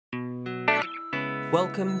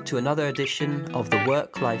Welcome to another edition of the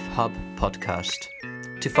WorkLife Hub podcast.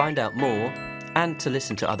 To find out more and to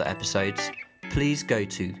listen to other episodes, please go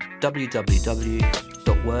to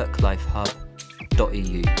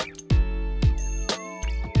www.worklifehub.eu.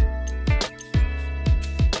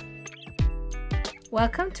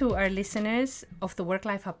 Welcome to our listeners of the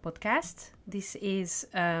WorkLife Hub podcast. This is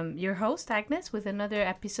your host, Agnes, with another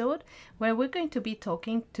episode where we're going to be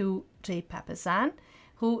talking to Jay Papasan,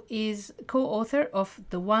 who is co-author of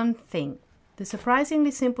The One Thing, The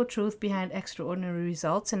Surprisingly Simple Truth Behind Extraordinary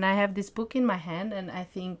Results. And I have this book in my hand, and I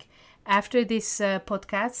think after this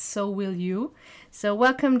podcast, so will you. So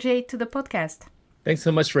welcome, Jay, to the podcast. Thanks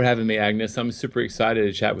so much for having me, Agnes. I'm super excited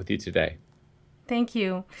to chat with you today. Thank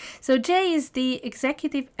you. So Jay is the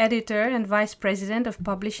executive editor and vice president of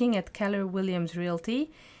publishing at Keller Williams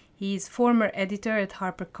Realty. He's former editor at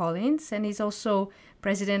HarperCollins, and he's also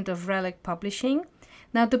president of Relic Publishing.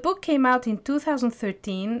 Now, the book came out in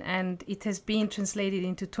 2013, and it has been translated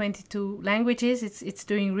into 22 languages. It's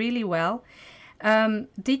doing really well.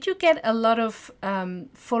 Did you get a lot of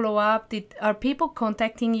follow-up? Are people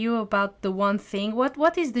contacting you about The One Thing?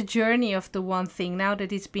 What is the journey of The One Thing now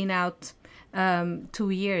that it's been out 2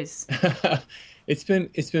 years? It's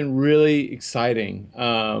been really exciting.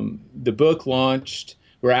 The book launched.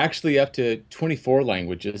 We're actually up to 24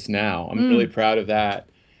 languages now. I'm really proud of that.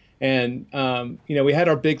 And we had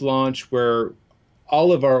our big launch where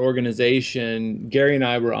all of our organization, Gary and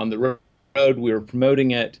I were on the road. We were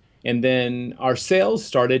promoting it, and then our sales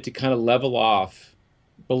started to kind of level off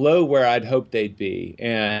below where I'd hoped they'd be.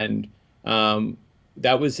 And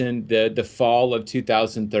that was in the fall of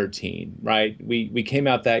 2013, right? We came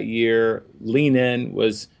out that year. Lean In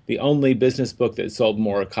was the only business book that sold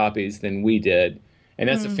more copies than we did. And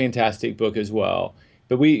that's a fantastic book as well.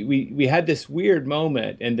 But we had this weird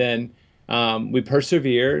moment, and then we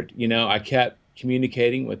persevered. I kept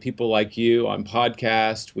communicating with people like you on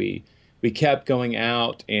podcast. We kept going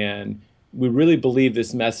out, and we really believe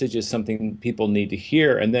this message is something people need to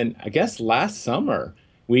hear. And then I guess last summer,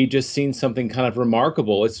 we just seen something kind of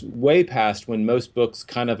remarkable. It's way past when most books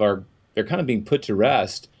they're kind of being put to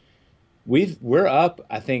rest. We're up,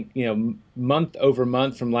 I think, month over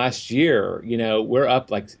month from last year, we're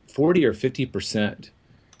up like 40 or 50%.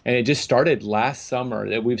 And it just started last summer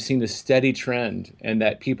that we've seen this steady trend, and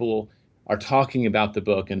that people are talking about the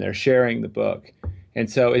book and they're sharing the book. And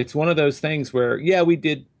so it's one of those things where, we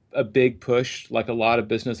did a big push like a lot of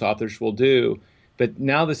business authors will do. But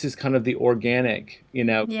now this is kind of the organic, kind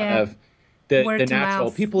of the natural.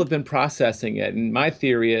 Mouth. People have been processing it. And my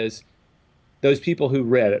theory is those people who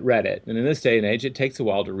read it. And in this day and age, it takes a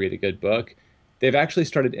while to read a good book. They've actually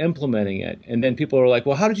started implementing it. And then people are like,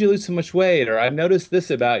 well, how did you lose so much weight? Or I've noticed this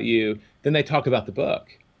about you. Then they talk about the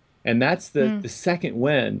book. And that's the second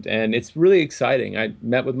wind. And it's really exciting. I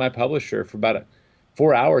met with my publisher for about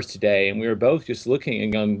 4 hours today, and we were both just looking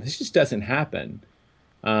and going, this just doesn't happen.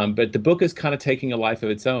 But the book is kind of taking a life of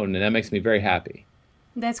its own, and that makes me very happy.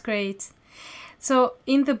 That's great. So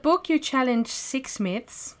in the book, you challenge 6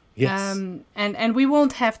 myths. Yes. And we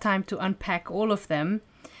won't have time to unpack all of them.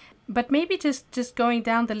 But maybe just going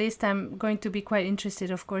down the list, I'm going to be quite interested,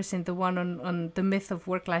 of course, in the one on the myth of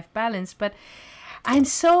work-life balance. But I'm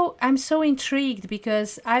so intrigued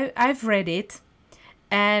because I've read it.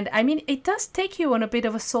 And I mean, it does take you on a bit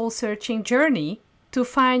of a soul-searching journey to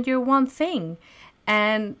find your one thing.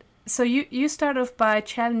 And so you start off by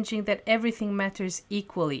challenging that everything matters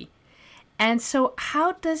equally. And so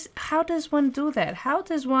how does one do that? How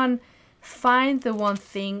does one find the one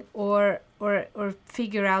thing or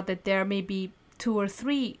figure out that there may be 2 or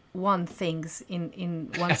 3 one things in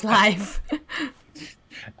one's life?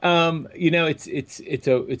 It's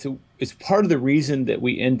part of the reason that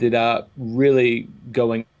we ended up really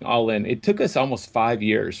going all in. It took us almost 5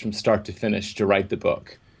 years from start to finish to write the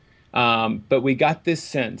book. But we got this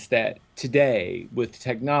sense that today, with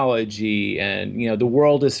technology and, the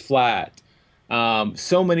world is flat,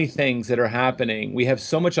 so many things that are happening, we have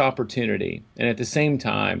so much opportunity. And at the same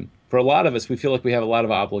time, for a lot of us, we feel like we have a lot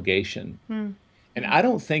of obligation. And I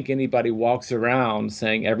don't think anybody walks around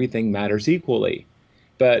saying everything matters equally.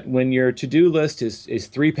 But when your to-do list is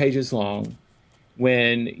 3 pages long,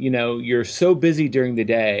 when you're so busy during the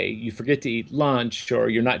day, you forget to eat lunch, or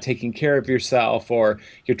you're not taking care of yourself, or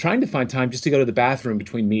you're trying to find time just to go to the bathroom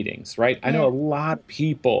between meetings, right? I know a lot of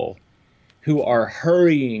people who are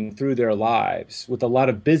hurrying through their lives with a lot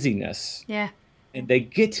of busyness. Yeah. And they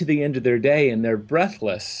get to the end of their day and they're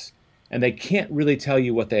breathless, and they can't really tell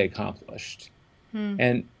you what they accomplished.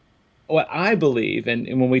 And what I believe, and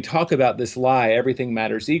when we talk about this lie, everything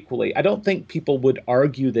matters equally, I don't think people would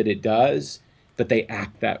argue that it does, but they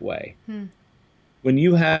act that way. when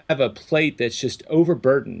you have a plate that's just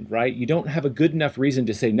overburdened, right? You don't have a good enough reason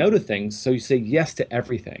to say no to things, so you say yes to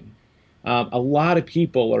everything. A lot of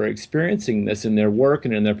people are experiencing this in their work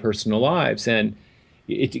and in their personal lives, and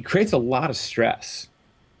it creates a lot of stress.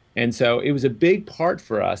 And so it was a big part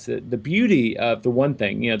for us. The beauty of the one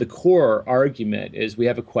thing, the core argument is we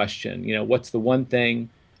have a question, what's the one thing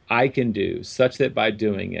I can do such that by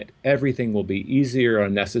doing it, everything will be easier or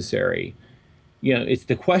necessary? It's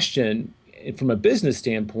the question from a business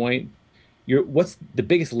standpoint, what's the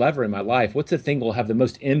biggest lever in my life? What's the thing that will have the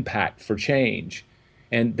most impact for change?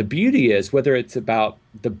 And the beauty is, whether it's about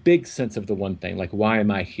the big sense of the one thing, like why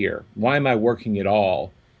am I here? Why am I working at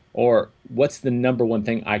all? Or what's the number one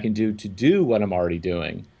thing I can do to do what I'm already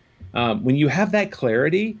doing? When you have that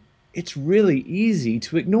clarity, it's really easy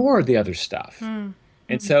to ignore the other stuff. Mm.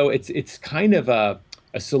 And so it's kind of a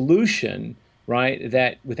solution, right?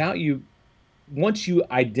 That once you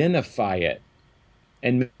identify it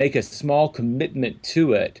and make a small commitment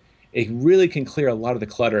to it, it really can clear a lot of the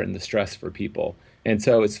clutter and the stress for people. And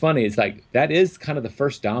so it's funny, it's like that is kind of the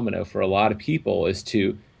first domino for a lot of people, is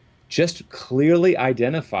to just clearly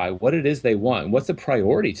identify what it is they want, what's a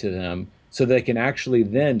priority to them, so they can actually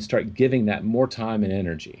then start giving that more time and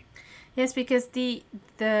energy. Yes, because the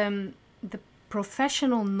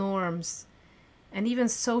professional norms and even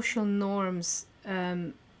social norms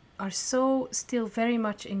are so still very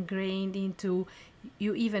much ingrained into,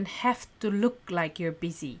 you even have to look like you're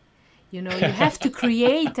busy. You have to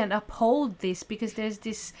create and uphold this, because there's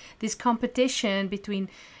this competition between,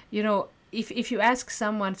 if you ask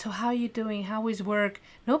someone, so how are you doing? How is work?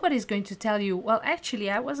 Nobody's going to tell you, well,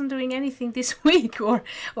 actually, I wasn't doing anything this week,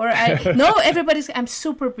 I'm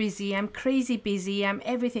super busy. I'm crazy busy. I'm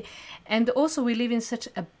everything. And also we live in such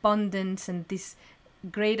abundance and this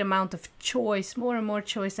great amount of choice, more and more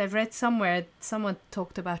choice. I've read somewhere, someone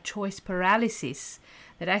talked about choice paralysis,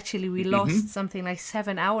 that actually we lost something like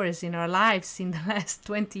 7 hours in our lives in the last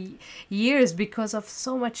 20 years because of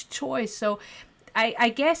so much choice. So I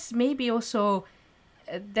guess maybe also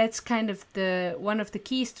that's kind of one of the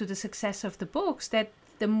keys to the success of the books, that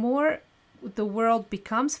the more the world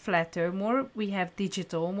becomes flatter, more we have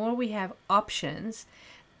digital, more we have options,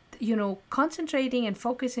 concentrating and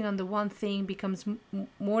focusing on the one thing becomes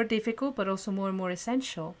more difficult, but also more and more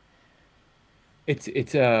essential.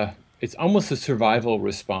 It's almost a survival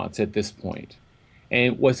response at this point.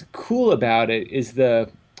 And what's cool about it is the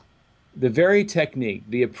very technique,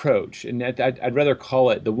 the approach, and I'd rather call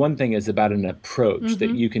it, the one thing is about an approach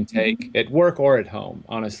that you can take at work or at home,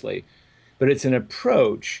 honestly. But it's an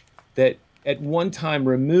approach that at one time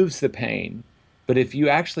removes the pain. But if you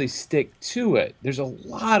actually stick to it, there's a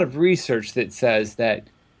lot of research that says that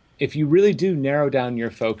if you really do narrow down your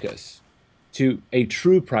focus to a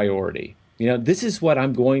true priority, this is what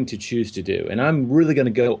I'm going to choose to do, and I'm really going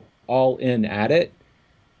to go all in at it,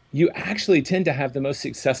 you actually tend to have the most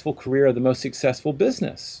successful career or the most successful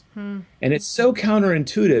business. And it's so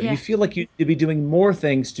counterintuitive. Yeah. You feel like you need to be doing more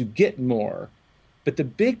things to get more. But the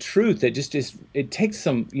big truth that just is, it takes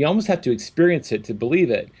you almost have to experience it to believe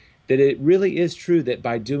it, that it really is true that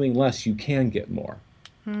by doing less, you can get more.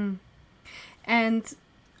 And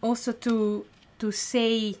also to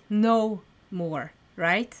say no more.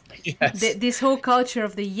 Right? Yes. This whole culture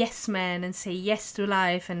of the yes man and say yes to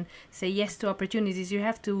life and say yes to opportunities, you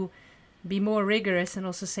have to be more rigorous and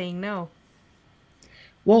also saying no.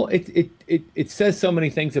 Well, it says so many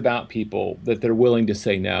things about people that they're willing to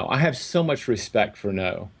say no. I have so much respect for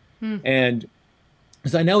no. And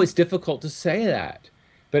because I know it's difficult to say that,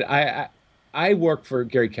 but I work for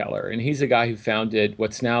Gary Keller, and he's a guy who founded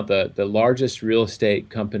what's now the largest real estate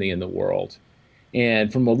company in the world.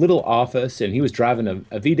 And from a little office, and he was driving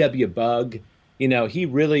a VW Bug, he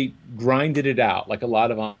really grinded it out like a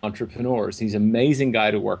lot of entrepreneurs. He's an amazing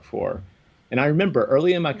guy to work for. And I remember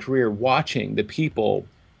early in my career watching the people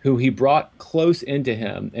who he brought close into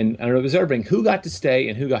him and observing who got to stay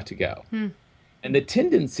and who got to go. And the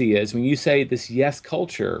tendency is, when you say this yes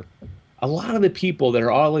culture, a lot of the people that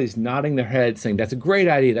are always nodding their heads saying, that's a great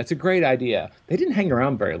idea, that's a great idea, they didn't hang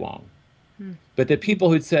around very long. But the people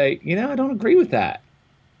who'd say, I don't agree with that.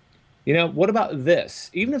 What about this?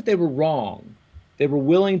 Even if they were wrong, they were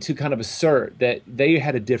willing to kind of assert that they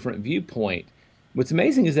had a different viewpoint. What's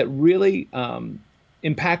amazing is that really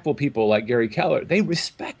impactful people like Gary Keller, they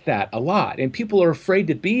respect that a lot. And people are afraid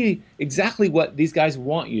to be exactly what these guys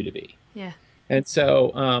want you to be. Yeah. And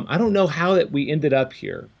so I don't know how that we ended up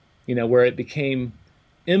here, where it became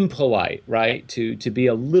impolite, right, to be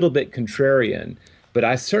a little bit contrarian. But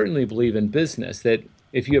I certainly believe in business that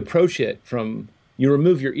if you approach it you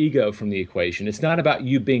remove your ego from the equation. It's not about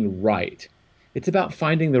you being right. It's about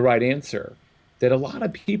finding the right answer. that a lot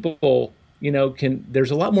of people,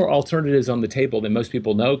 there's a lot more alternatives on the table than most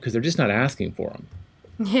people know because they're just not asking for them.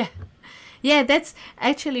 Yeah. Yeah, that's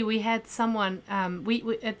actually, we had someone,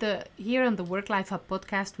 we at the here on the WorkLife Hub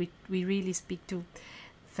podcast, we really speak to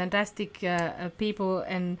fantastic people,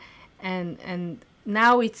 and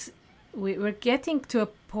now we're getting to a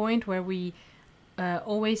point where we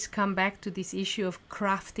always come back to this issue of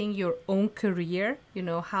crafting your own career,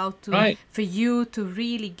 how to, Right. for you to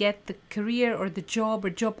really get the career or the job or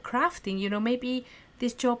job crafting, maybe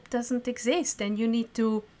this job doesn't exist and you need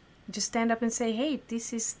to just stand up and say, hey,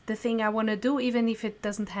 this is the thing I want to do, even if it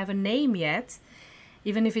doesn't have a name yet,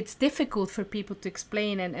 even if it's difficult for people to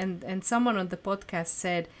explain. And someone on the podcast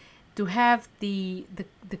said, to have the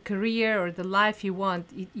career or the life you want,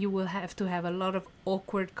 you will have to have a lot of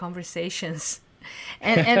awkward conversations.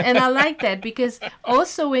 And I like that, because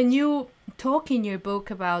also when you talk in your book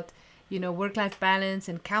about, work-life balance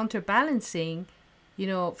and counterbalancing,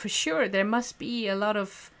 for sure there must be a lot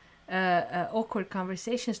of awkward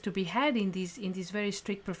conversations to be had in these very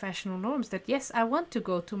strict professional norms, that yes, I want to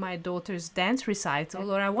go to my daughter's dance recital,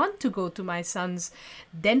 or I want to go to my son's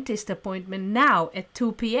dentist appointment now at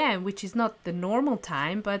 2 p.m., which is not the normal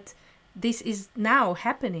time, but this is now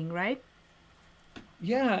happening, right?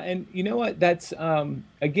 Yeah, and you know what? That's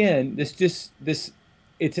again, this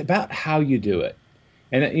it's about how you do it.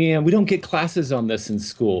 And we don't get classes on this in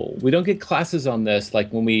school. We don't get classes on this like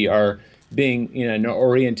when we are being an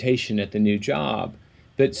orientation at the new job.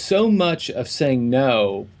 But so much of saying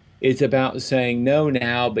no is about saying no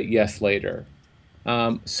now, but yes later.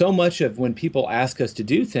 So much of when people ask us to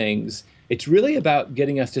do things, it's really about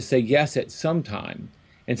getting us to say yes at some time.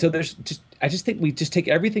 And so I just think we just take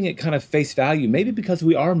everything at kind of face value, maybe because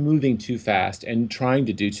we are moving too fast and trying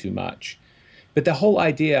to do too much. But the whole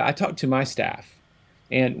idea, I talked to my staff,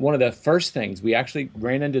 and one of the first things, we actually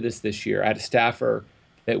ran into this year. I had a staffer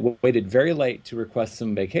that waited very late to request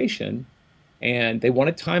some vacation, and they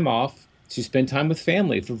wanted time off to spend time with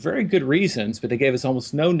family for very good reasons, but they gave us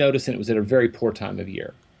almost no notice, and it was at a very poor time of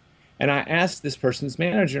year. And I asked this person's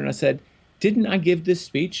manager, and I said, didn't I give this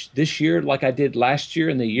speech this year like I did last year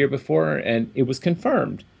and the year before? And it was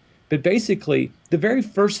confirmed. But basically, the very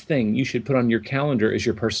first thing you should put on your calendar is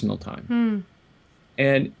your personal time.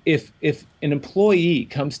 And if an employee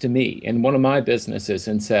comes to me in one of my businesses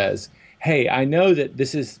and says, hey, I know that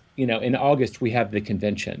this is, in August we have the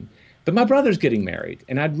convention, but my brother's getting married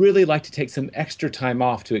and I'd really like to take some extra time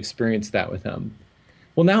off to experience that with him.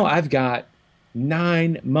 Well, now I've got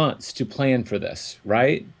 9 months to plan for this,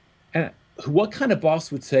 right? And what kind of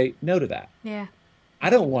boss would say no to that? Yeah. I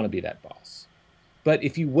don't want to be that boss. But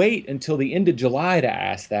if you wait until the end of July to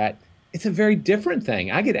ask that, it's a very different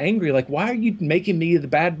thing. I get angry, like, why are you making me the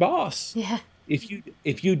bad boss? Yeah.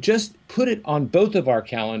 If you just put it on both of our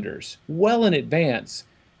calendars well in advance,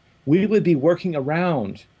 we would be working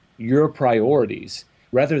around your priorities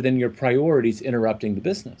rather than your priorities interrupting the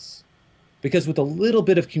business. Because with a little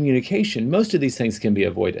bit of communication, most of these things can be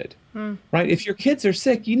avoided, right? If your kids are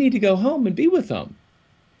sick, you need to go home and be with them.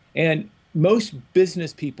 And most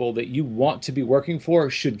business people that you want to be working for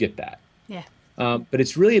should get that. Yeah. But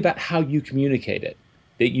it's really about how you communicate it,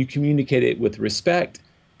 that you communicate it with respect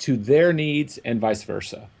to their needs and vice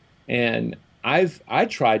versa. And I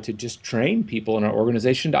tried to just train people in our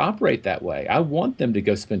organization to operate that way. I want them to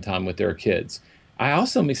go spend time with their kids. I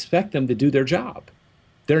also expect them to do their job.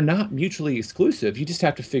 They're not mutually exclusive. You just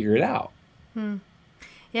have to figure it out.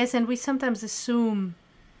 Yes, and we sometimes assume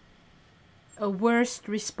a worst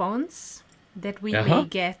response that we may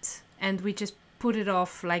get, and we just put it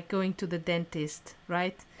off, like going to the dentist,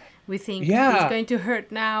 right? We think it's going to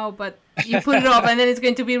hurt now, but you put it off and then it's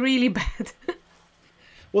going to be really bad.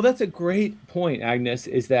 Well, that's a great point, Agnes,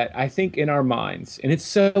 is that I think in our minds, and it's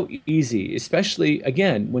so easy, especially,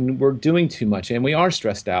 again, when we're doing too much and we are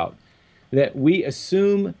stressed out, that we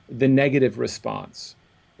assume the negative response.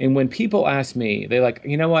 And when people ask me, they're like,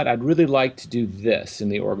 you know what, I'd really like to do this in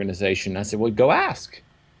the organization. I said, well, go ask.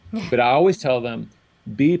 But I always tell them,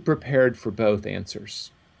 be prepared for both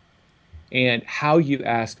answers. And how you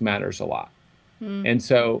ask matters a lot. And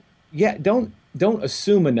so, don't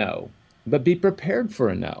assume a no, but be prepared for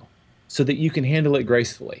a no so that you can handle it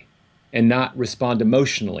gracefully and not respond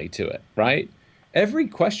emotionally to it, right? Every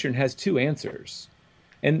question has two answers.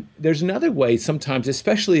 And there's another way sometimes,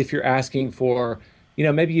 especially if you're asking for,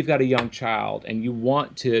 maybe you've got a young child and you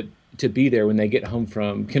want to be there when they get home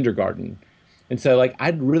from kindergarten. And so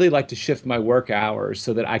I'd really like to shift my work hours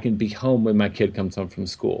so that I can be home when my kid comes home from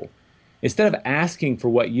school. Instead of asking for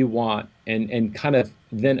what you want and kind of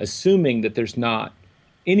then assuming that there's not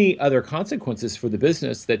any other consequences for the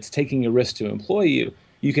business that's taking a risk to employ you,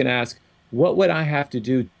 you can ask, what would I have to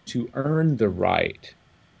do to earn the right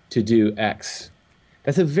to do X?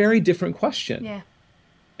 That's a very different question. Yeah.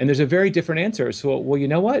 And there's a very different answer. So, well, you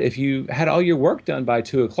know what? If you had all your work done by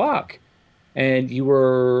 2 o'clock and you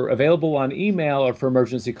were available on email or for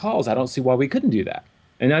emergency calls, I don't see why we couldn't do that.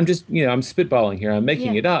 And I'm just, I'm spitballing here. I'm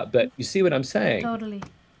making Yeah. it up, but you see what I'm saying? Totally.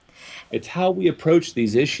 It's how we approach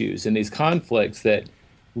these issues and these conflicts that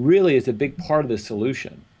really is a big part of the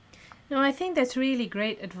solution. No, I think that's really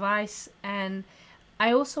great advice. And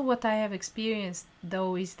I also, what I have experienced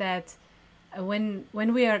though is that when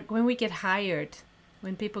we get hired,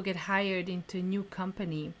 when people get hired into a new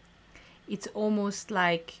company, it's almost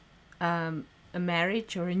like a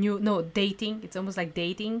marriage or dating. It's almost like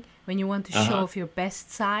dating when you want to show off your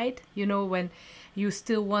best side, when you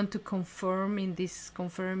still want to confirm in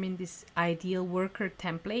this ideal worker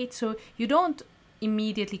template. So you don't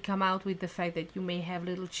immediately come out with the fact that you may have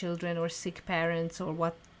little children or sick parents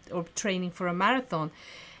or training for a marathon.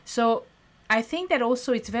 So I think that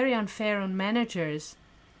also it's very unfair on managers,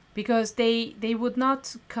 because they would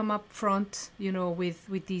not come up front,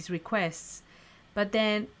 with these requests, but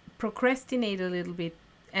then procrastinate a little bit.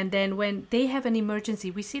 And then when they have an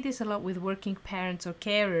emergency, we see this a lot with working parents or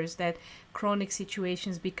carers, that chronic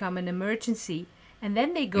situations become an emergency. And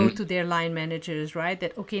then they go to their line managers, right?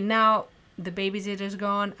 That, okay, now the babysitter's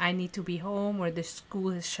gone, I need to be home, or the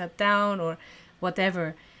school is shut down or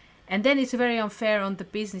whatever. And then it's very unfair on the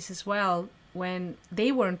business as well, when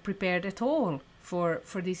they weren't prepared at all for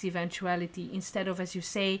this eventuality, instead of, as you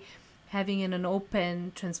say, having an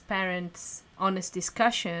open, transparent, honest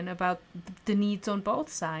discussion about the needs on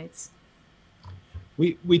both sides.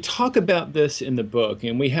 We talk about this in the book,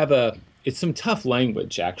 and we have it's some tough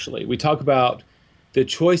language, actually. We talk about the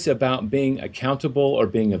choice about being accountable or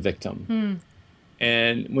being a victim.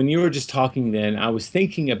 And when you were just talking then, I was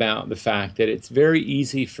thinking about the fact that it's very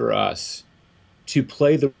easy for us to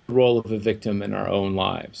play the role of a victim in our own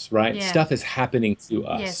lives, right? Yeah. Stuff is happening to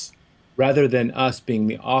us. Yes. Rather than us being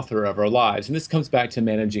the author of our lives. And this comes back to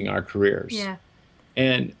managing our careers. Yeah.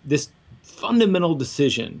 And this fundamental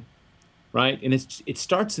decision, right? And it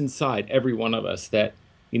starts inside every one of us that,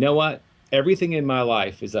 you know what? Everything in my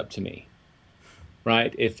life is up to me,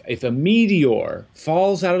 right? If a meteor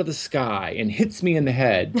falls out of the sky and hits me in the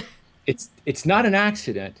head, it's not an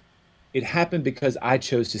accident. It happened because I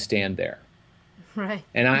chose to stand there. Right.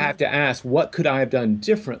 And I have to ask, what could I have done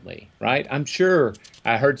differently, right? I'm sure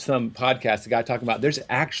I heard some podcast, a guy talking about there's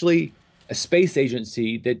actually a space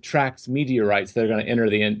agency that tracks meteorites that are going to enter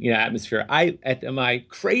the atmosphere. At my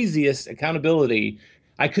craziest accountability,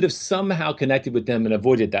 I could have somehow connected with them and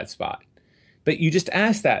avoided that spot. But you just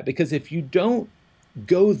ask that, because if you don't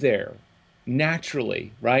go there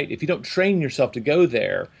naturally, right? If you don't train yourself to go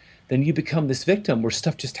there, then you become this victim where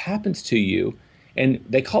stuff just happens to you. And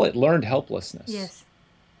they call it learned helplessness. Yes.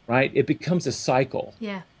 Right? It becomes a cycle.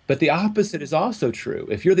 Yeah. But the opposite is also true.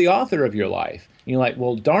 If you're the author of your life, and you're like,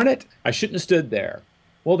 well, darn it, I shouldn't have stood there.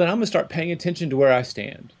 Well, then I'm going to start paying attention to where I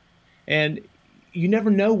stand. And you never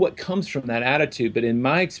know what comes from that attitude. But in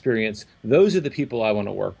my experience, those are the people I want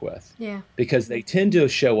to work with. Yeah. Because they tend to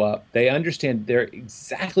show up. They understand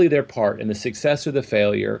exactly their part in the success or the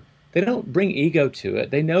failure. They don't bring ego to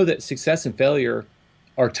it. They know that success and failure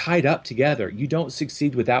are tied up together. You don't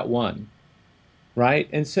succeed without one, right?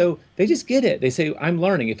 And so they just get it. They say, I'm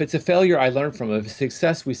learning. If it's a failure, I learn from it. If it's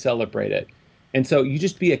success, we celebrate it. And so you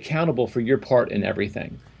just be accountable for your part in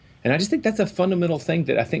everything. And I just think that's a fundamental thing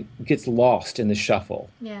that I think gets lost in the shuffle.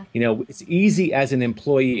 Yeah. It's easy as an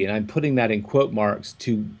employee, and I'm putting that in quote marks,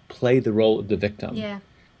 to play the role of the victim. Yeah.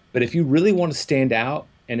 But if you really want to stand out,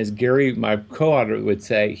 and as Gary, my co-author, would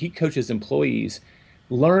say, he coaches employees,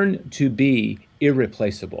 learn to be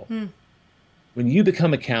irreplaceable. When you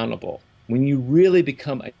become accountable, when you really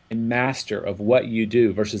become a master of what you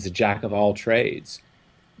do versus a jack of all trades,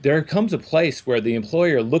 there comes a place where the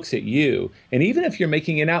employer looks at you, and even if you're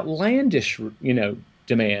making an outlandish,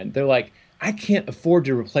 demand, they're like, I can't afford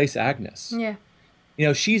to replace Agnes.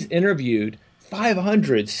 Yeah. She's interviewed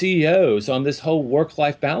 500 CEOs on this whole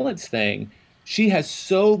work-life balance thing. She has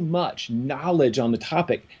so much knowledge on the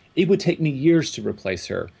topic. It would take me years to replace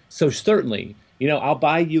her. So certainly, I'll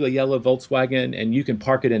buy you a yellow Volkswagen and you can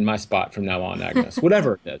park it in my spot from now on, Agnes,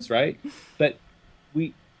 whatever it is, right? But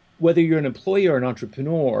whether you're an employee or an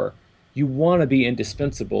entrepreneur, you want to be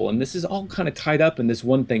indispensable. And this is all kind of tied up in this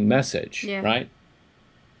one thing message, right?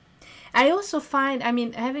 I also find,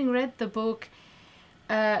 having read the book,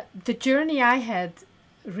 the journey I had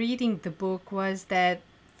reading the book was that,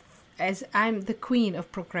 as I'm the queen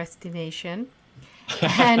of procrastination,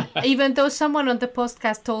 And even though someone on the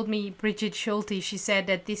podcast told me, Bridget Schulte, she said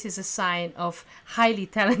that this is a sign of highly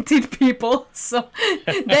talented people. So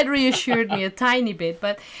that reassured me a tiny bit.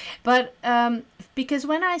 But because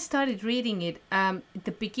when I started reading it, at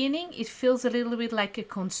the beginning, it feels a little bit like a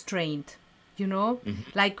constraint, you know,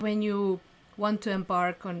 like when you want to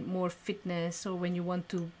embark on more fitness, or when you want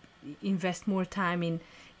to invest more time in,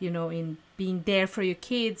 in being there for your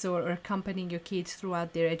kids, or accompanying your kids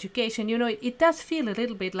throughout their education. It does feel a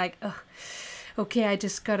little bit like, okay, I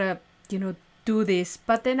just gotta, do this.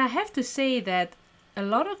 But then I have to say that a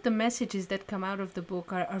lot of the messages that come out of the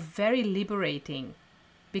book are very liberating,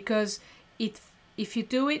 because if you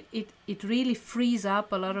do it, it really frees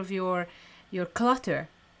up a lot of your clutter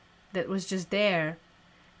that was just there.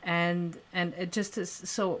 And it just is,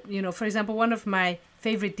 so, for example, one of my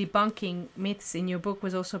favorite debunking myths in your book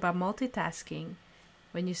was also about multitasking,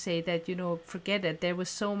 when you say that, forget it, there was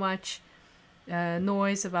so much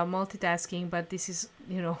noise about multitasking, but this is,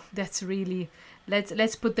 that's really,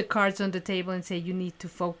 let's put the cards on the table and say you need to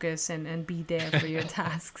focus and be there for your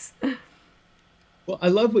tasks. Well, I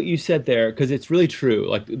love what you said there, because it's really true.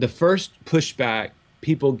 Like, the first pushback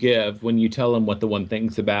people give when you tell them what the one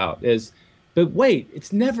thing's about is, but wait,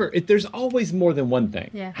 there's always more than one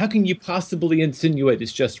thing. Yeah. How can you possibly insinuate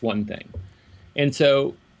it's just one thing? And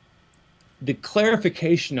so the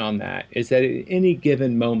clarification on that is that at any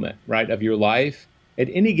given moment, right, of your life, at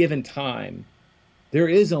any given time, there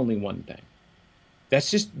is only one thing.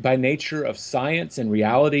 That's just by nature of science and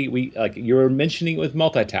reality. Like you were mentioning with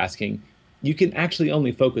multitasking, you can actually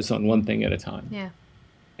only focus on one thing at a time. Yeah.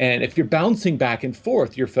 And if you're bouncing back and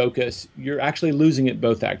forth your focus, you're actually losing at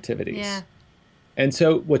both activities. Yeah. And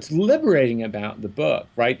so what's liberating about the book,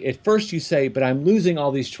 right? At first you say, but I'm losing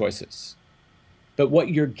all these choices. But what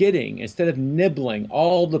you're getting, instead of nibbling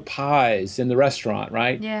all the pies in the restaurant,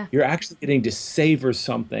 right? Yeah. You're actually getting to savor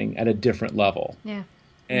something at a different level. Yeah.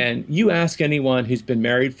 And you ask anyone who's been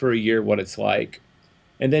married for a year what it's like,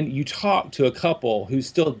 and then you talk to a couple who's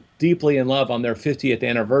still deeply in love on their 50th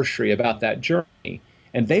anniversary about that journey,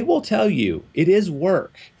 and they will tell you it is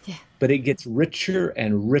work. Yeah. But it gets richer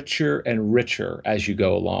and richer and richer as you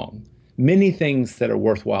go along. Many things that are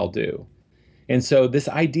worthwhile do. And so this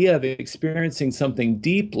idea of experiencing something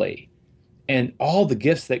deeply and all the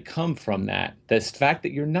gifts that come from that, this fact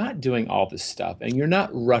that you're not doing all this stuff and you're not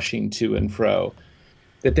rushing to and fro,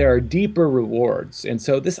 that there are deeper rewards. And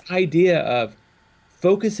so this idea of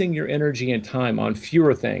focusing your energy and time on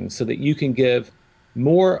fewer things so that you can give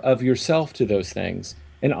more of yourself to those things,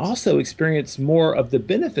 and also experience more of the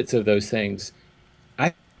benefits of those things.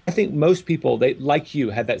 I think most people, they like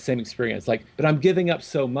you, had that same experience. Like, but I'm giving up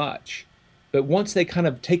so much. But once they kind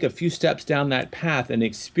of take a few steps down that path and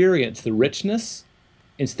experience the richness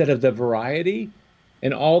instead of the variety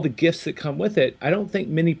and all the gifts that come with it, I don't think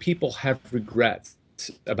many people have regrets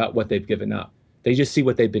about what they've given up. They just see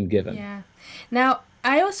what they've been given. Yeah. Now,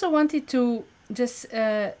 I also wanted to just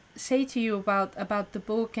say to you about the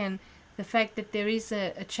book and the fact that there is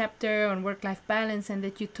a chapter on work-life balance, and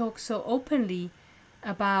that you talk so openly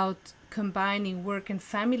about combining work and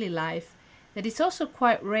family life, that it's also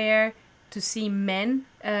quite rare to see men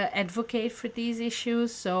advocate for these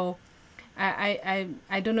issues. So I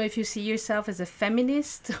don't know if you see yourself as a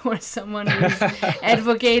feminist or someone who's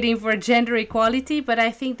advocating for gender equality, but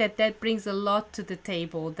I think that brings a lot to the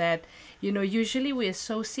table, that, usually we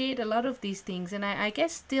associate a lot of these things, and I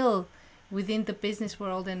guess still within the business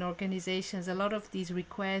world and organizations, a lot of these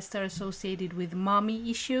requests are associated with mommy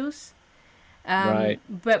issues. Right.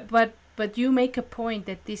 But you make a point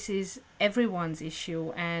that this is everyone's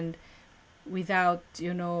issue, and without,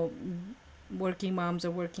 working moms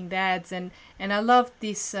or working dads. And I love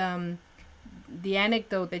this, the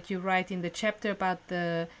anecdote that you write in the chapter about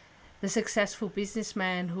the successful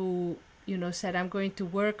businessman who, said, I'm going to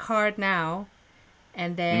work hard now,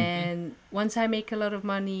 and then once I make a lot of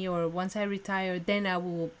money, or once I retire, then I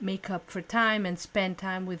will make up for time and spend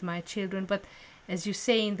time with my children. But as you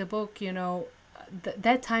say in the book,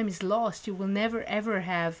 that time is lost. You will never ever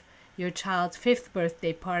have your child's 5th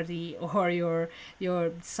birthday party, or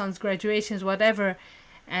your son's graduations, whatever.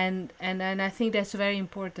 And I think that's very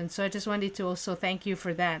important. So I just wanted to also thank you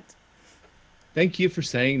for that. Thank you for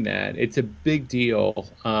saying that. It's a big deal.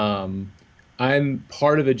 I'm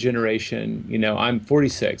part of a generation, I'm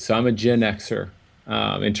 46, so I'm a Gen Xer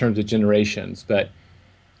in terms of generations. But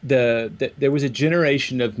there was a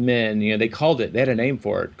generation of men, they had a name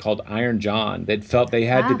for it, called Iron John, that felt they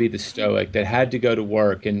had to be the stoic, that had to go to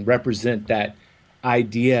work and represent that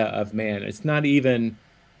idea of man. It's not even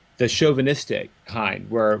the chauvinistic kind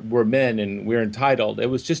where we're men and we're entitled.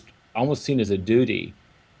 It was just almost seen as a duty.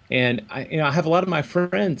 And I have a lot of my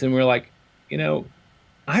friends, and we're like,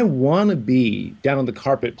 I want to be down on the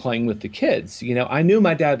carpet playing with the kids. I knew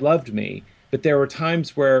my dad loved me, but there were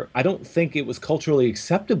times where I don't think it was culturally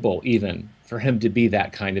acceptable even for him to be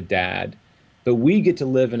that kind of dad. But we get to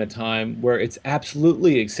live in a time where it's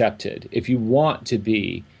absolutely accepted if you want to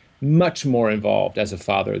be much more involved as a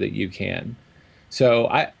father that you can. So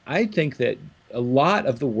I think that a lot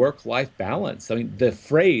of the work-life balance, I mean, the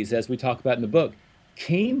phrase, as we talk about in the book,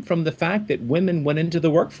 came from the fact that women went into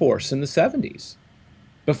the workforce in the 70s.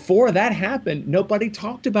 Before that happened, nobody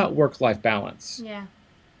talked about work-life balance. Yeah.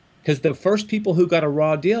 Because the first people who got a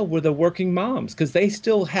raw deal were the working moms, because they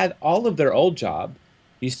still had all of their old job.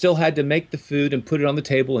 You still had to make the food and put it on the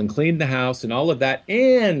table and clean the house and all of that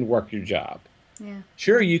and work your job. Yeah.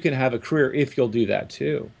 Sure, you can have a career if you'll do that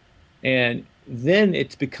too. And then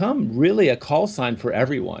it's become really a call sign for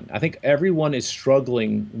everyone. I think everyone is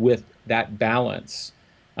struggling with that balance,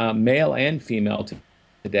 male and female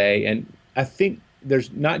today. And I think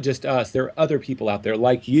there's not just us, there are other people out there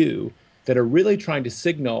like you that are really trying to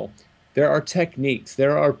signal there are techniques,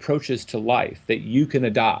 there are approaches to life that you can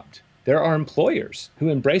adopt. There are employers who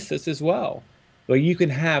embrace this as well, where you can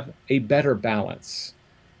have a better balance.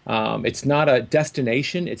 It's not a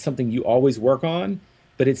destination, it's something you always work on,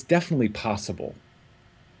 but it's definitely possible.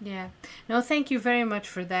 Yeah. No, thank you very much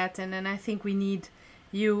for that. And then I think we need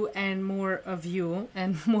you and more of you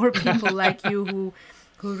and more people like you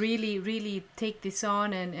who really, really take this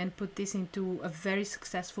on and put this into a very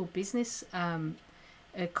successful business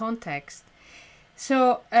context.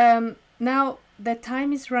 So now that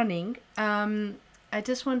time is running, I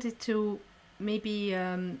just wanted to maybe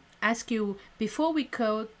ask you, before we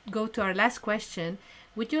go to our last question,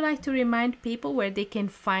 would you like to remind people where they can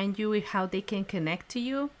find you, how they can connect to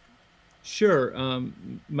you? Sure.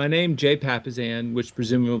 My name, Jay Papasan, which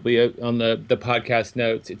presumably on the podcast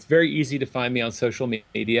notes. It's very easy to find me on social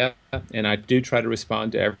media, and I do try to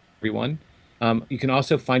respond to everyone. You can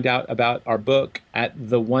also find out about our book at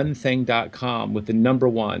theonething.com with the number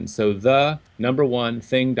one. So the number one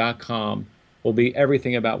thing.com will be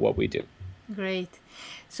everything about what we do. Great.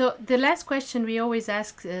 So the last question, we always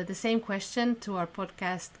ask the same question to our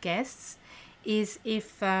podcast guests, is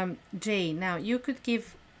if, Jay, now you could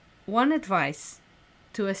give one advice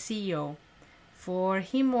to a CEO for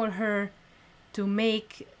him or her to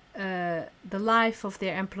make the life of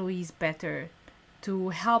their employees better, to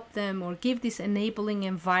help them or give this enabling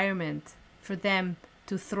environment for them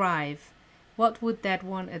to thrive, what would that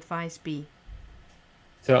one advice be?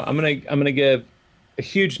 So I'm gonna give a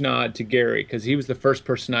huge nod to Gary, because he was the first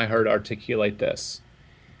person I heard articulate this.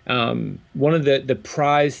 One of the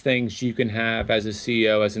prize things you can have as a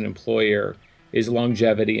CEO, as an employer, is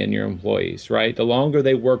longevity in your employees, right? The longer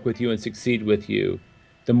they work with you and succeed with you,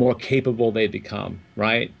 the more capable they become,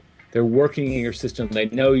 right? They're working in your system. They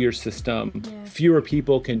know your system. Yeah. Fewer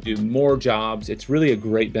people can do more jobs. It's really a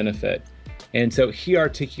great benefit. And so he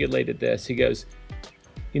articulated this. He goes,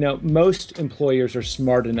 most employers are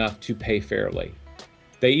smart enough to pay fairly.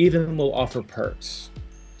 They even will offer perks.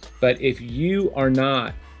 But if you are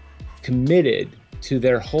not committed to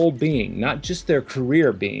their whole being, not just their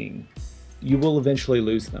career being, you will eventually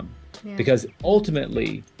lose them. Yeah. Because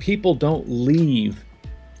ultimately, people don't leave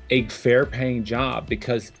a fair paying job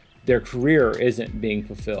because their career isn't being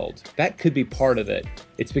fulfilled. That could be part of it.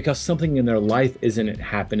 It's because something in their life isn't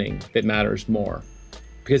happening that matters more.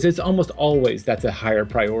 Because it's almost always that's a higher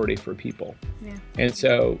priority for people. Yeah. And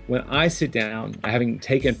so when I sit down, having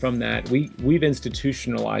taken from that, we've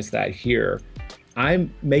institutionalized that here. I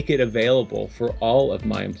make it available for all of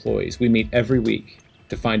my employees. We meet every week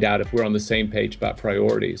to find out if we're on the same page about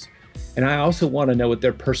priorities. And I also want to know what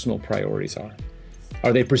their personal priorities are.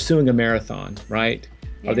 Are they pursuing a marathon, right?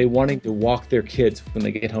 Yeah. Are they wanting to walk their kids when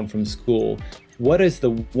they get home from school? What is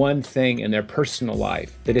the one thing in their personal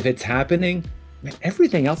life that if it's happening, man,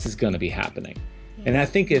 everything else is going to be happening? Yeah. And I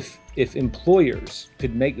think if employers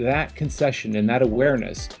could make that concession and that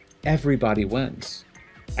awareness, everybody wins.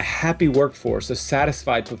 A happy workforce, a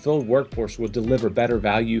satisfied, fulfilled workforce will deliver better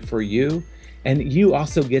value for you. And you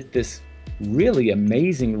also get this really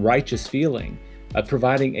amazing, righteous feeling of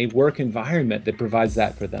providing a work environment that provides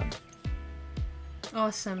that for them.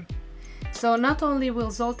 Awesome. So not only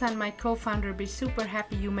will Zoltan, my co-founder, be super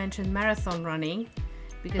happy you mentioned marathon running,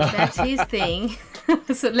 because that's his thing.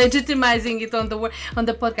 So legitimizing it on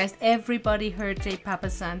the podcast. Everybody heard Jay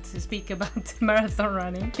Papasan speak about marathon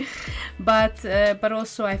running, but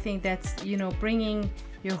also I think that's bringing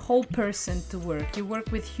your whole person to work. You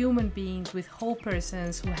work with human beings, with whole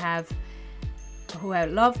persons who have who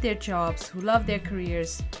love their jobs, who love their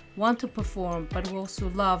careers, want to perform, but who also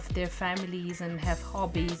love their families and have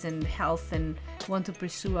hobbies and health and want to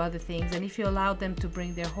pursue other things. And if you allow them to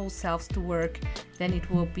bring their whole selves to work, then it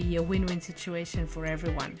will be a win-win situation for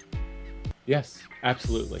everyone. Yes,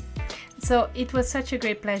 absolutely. So it was such a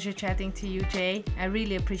great pleasure chatting to you, Jay. I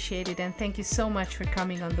really appreciate it. And thank you so much for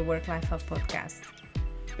coming on the WorkLife Hub podcast.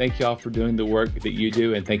 Thank you all for doing the work that you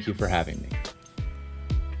do, and thank you for having me.